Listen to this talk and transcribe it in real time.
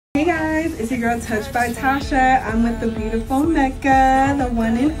It's your girl Touched by Tasha. I'm with the beautiful Mecca, the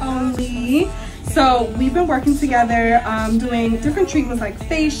one and only. So we've been working together, doing different treatments like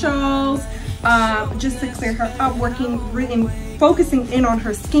facials, just to clear her up, focusing in on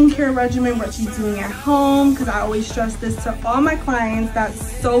her skincare regimen, what she's doing at home, because I always stress this to all my clients.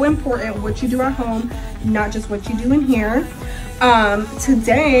 That's so important, what you do at home, not just what you do in here.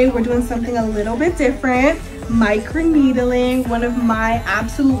 Today we're doing something a little bit different. Microneedling, one of my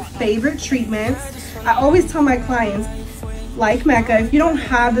absolute favorite treatments. I always tell my clients, like Mecca, if you don't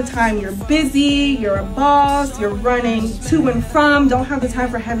have the time, you're busy, you're a boss, you're running to and from, don't have the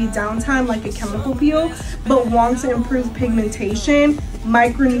time for heavy downtime like a chemical peel, but want to improve pigmentation,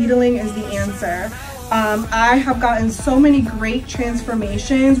 microneedling is the answer. I have gotten so many great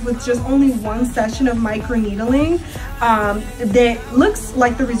transformations with just only one session of microneedling that looks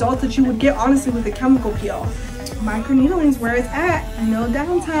like the results that you would get honestly with a chemical peel. Microneedling is where it's at. No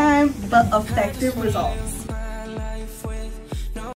downtime, but effective results.